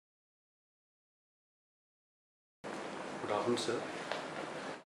Rahul sir.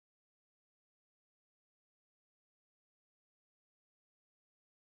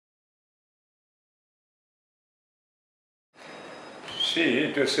 See,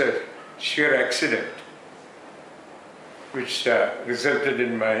 it was a sheer accident which resulted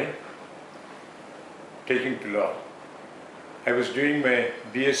in my taking to law. I was doing my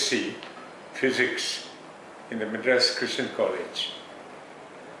BSc Physics in the Madras Christian College.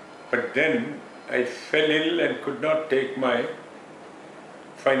 But then I fell ill and could not take my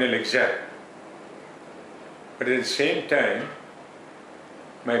final exam. But at the same time,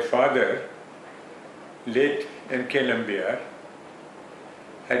 my father, late K.K Venugopal,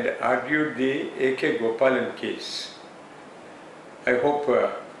 had argued the K.K Gopalan case. I hope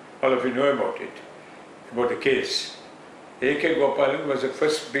all of you know about the case. K.K Gopalan was the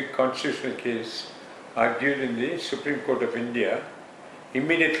first big constitutional case argued in the Supreme Court of India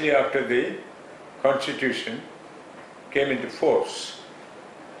immediately after the Constitution came into force.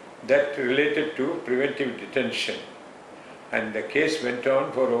 That related to preventive detention, and the case went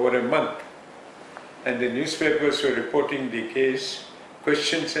on for over a month, and the newspapers were reporting the case,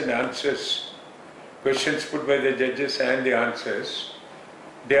 questions and answers, questions put by the judges and the answers,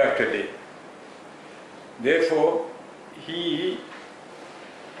 day after day. Therefore, he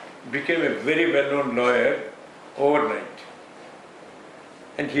became a very well-known lawyer overnight.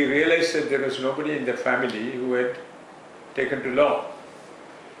 And he realized that there was nobody in the family who had taken to law.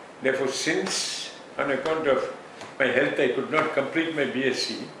 Therefore, since on account of my health I could not complete my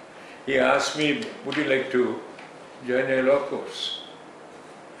BSc, he asked me, would you like to join a law course?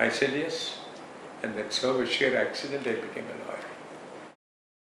 I said yes, and that's how, a sheer accident, I became a lawyer.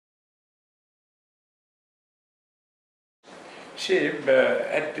 See,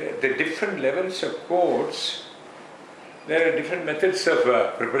 at the different levels of courts, there are different methods of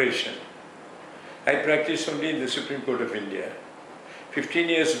preparation. I practice only in the Supreme Court of India. 15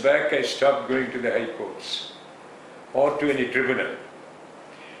 years back, I stopped going to the high courts or to any tribunal.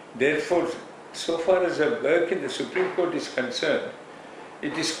 Therefore, so far as the work in the Supreme Court is concerned,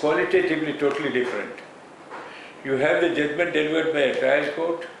 it is qualitatively totally different. You have the judgment delivered by a trial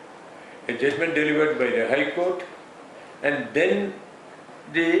court, a judgment delivered by the high court, and then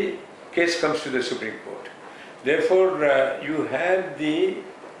the case comes to the Supreme Court. Therefore, you have the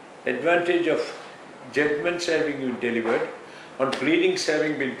advantage of judgments having been delivered, on pleadings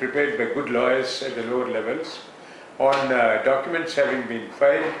having been prepared by good lawyers at the lower levels, on documents having been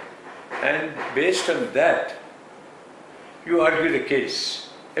filed, and based on that, you argue the case.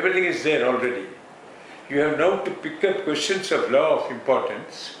 Everything is there already. You have now to pick up questions of law of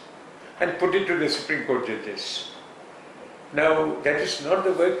importance and put it to the Supreme Court judges. Now, that is not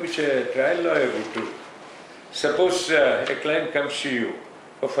the work which a trial lawyer would do. Suppose a client comes to you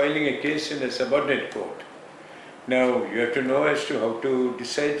for filing a case in a subordinate court. Now, you have to know as to how to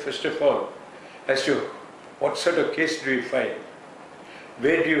decide, first of all, as to what sort of case do you file,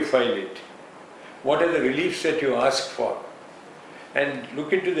 where do you file it, what are the reliefs that you ask for, and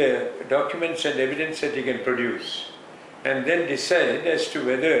look into the documents and evidence that you can produce, and then decide as to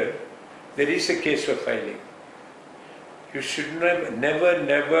whether there is a case for filing. You should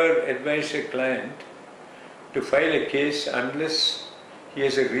never advise a client to file a case unless he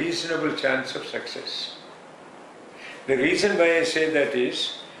has a reasonable chance of success. The reason why I say that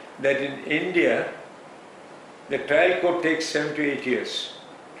is that in India, the trial court takes 7 to 8 years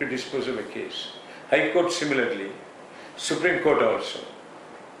to dispose of a case. High Court similarly, Supreme Court also.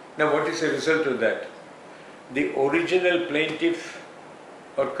 Now, what is the result of that? The original plaintiff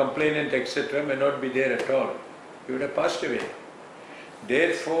or complainant, etc., may not be there at all. He would have passed away.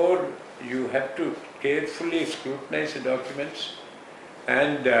 Therefore, you have to carefully scrutinize the documents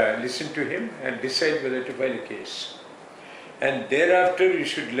and listen to him and decide whether to file a case. And thereafter, you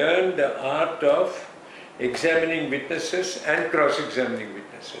should learn the art of examining witnesses and cross-examining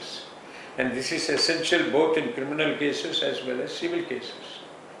witnesses. And this is essential both in criminal cases as well as civil cases.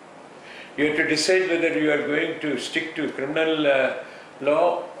 You have to decide whether you are going to stick to criminal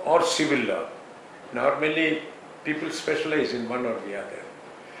law or civil law. Normally, people specialize in one or the other.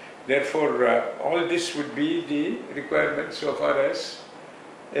 Therefore, all this would be the requirement so far as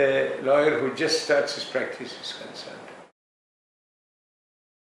a lawyer who just starts his practice is concerned.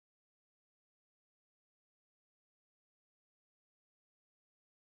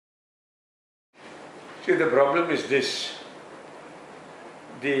 See, the problem is this.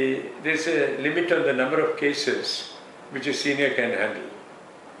 There's a limit on the number of cases which a senior can handle.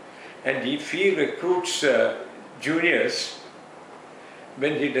 And if he recruits juniors,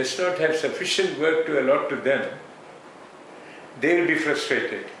 when he does not have sufficient work to allot to them, they will be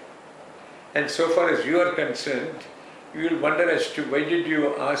frustrated. And so far as you are concerned, you will wonder as to why did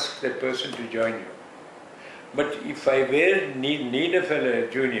you ask that person to join you. But if I were in need of a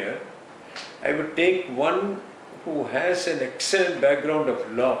junior, I would take one who has an excellent background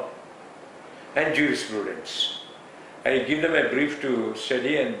of law and jurisprudence. I give them a brief to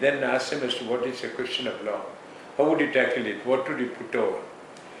study and then ask them as to what is a question of law. How would you tackle it? What would you put over?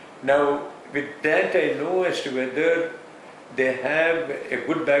 Now, with that I know as to whether they have a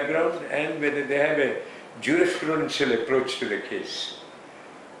good background and whether they have a jurisprudential approach to the case.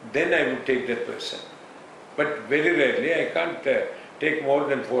 Then I would take that person. But very rarely, I can't take more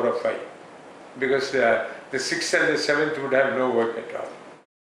than 4 or 5 because the 6th and the 7th would have no work at all.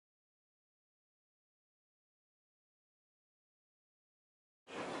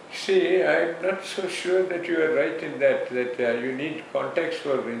 See, I'm not so sure that you are right in that you need contacts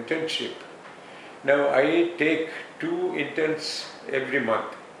for internship. Now, I take 2 interns every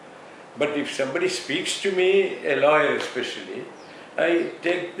month. But if somebody speaks to me, a lawyer especially, I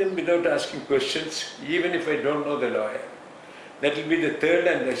take them without asking questions, even if I don't know the lawyer. That will be the 3rd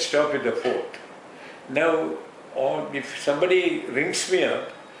and I stop with the 4th. Now, if somebody rings me up,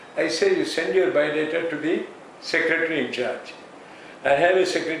 I say you send your biodata to the secretary in charge. I have a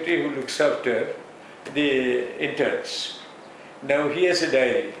secretary who looks after the interns. Now he has a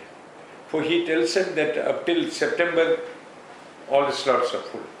diary, for he tells them that up till September all the slots are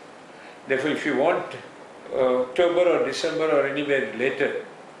full. Therefore, if you want October or December or anywhere later,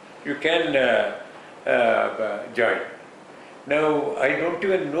 you can join. Now, I don't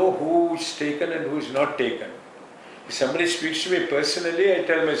even know who is taken and who is not taken. If somebody speaks to me personally, I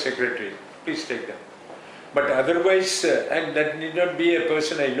tell my secretary, please take them. But otherwise, and that need not be a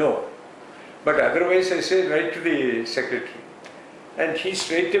person I know, but otherwise I say write to the secretary. And he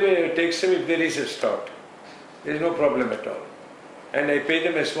straight away takes them if there is a slot. There is no problem at all. And I pay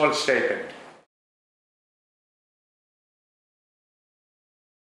them a small stipend.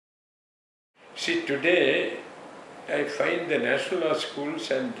 See, today I find the national law schools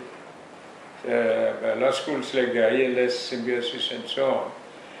and law schools like the ILS, Symbiosis and so on,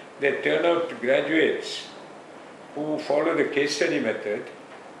 they turn out graduates who follow the case study method,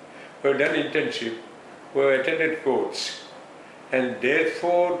 who have done internship, who have attended courts, and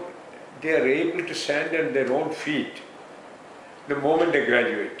therefore they are able to stand on their own feet the moment they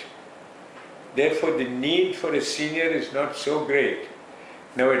graduate. Therefore, the need for a senior is not so great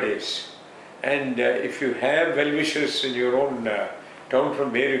nowadays. And if you have well-wishers in your own town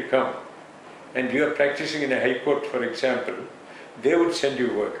from where you come, and you are practicing in a high court, for example, they would send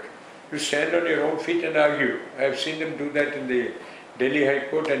you work. You stand on your own feet and argue. I have seen them do that in the Delhi High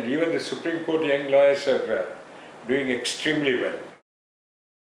Court, and even the Supreme Court young lawyers are doing extremely well.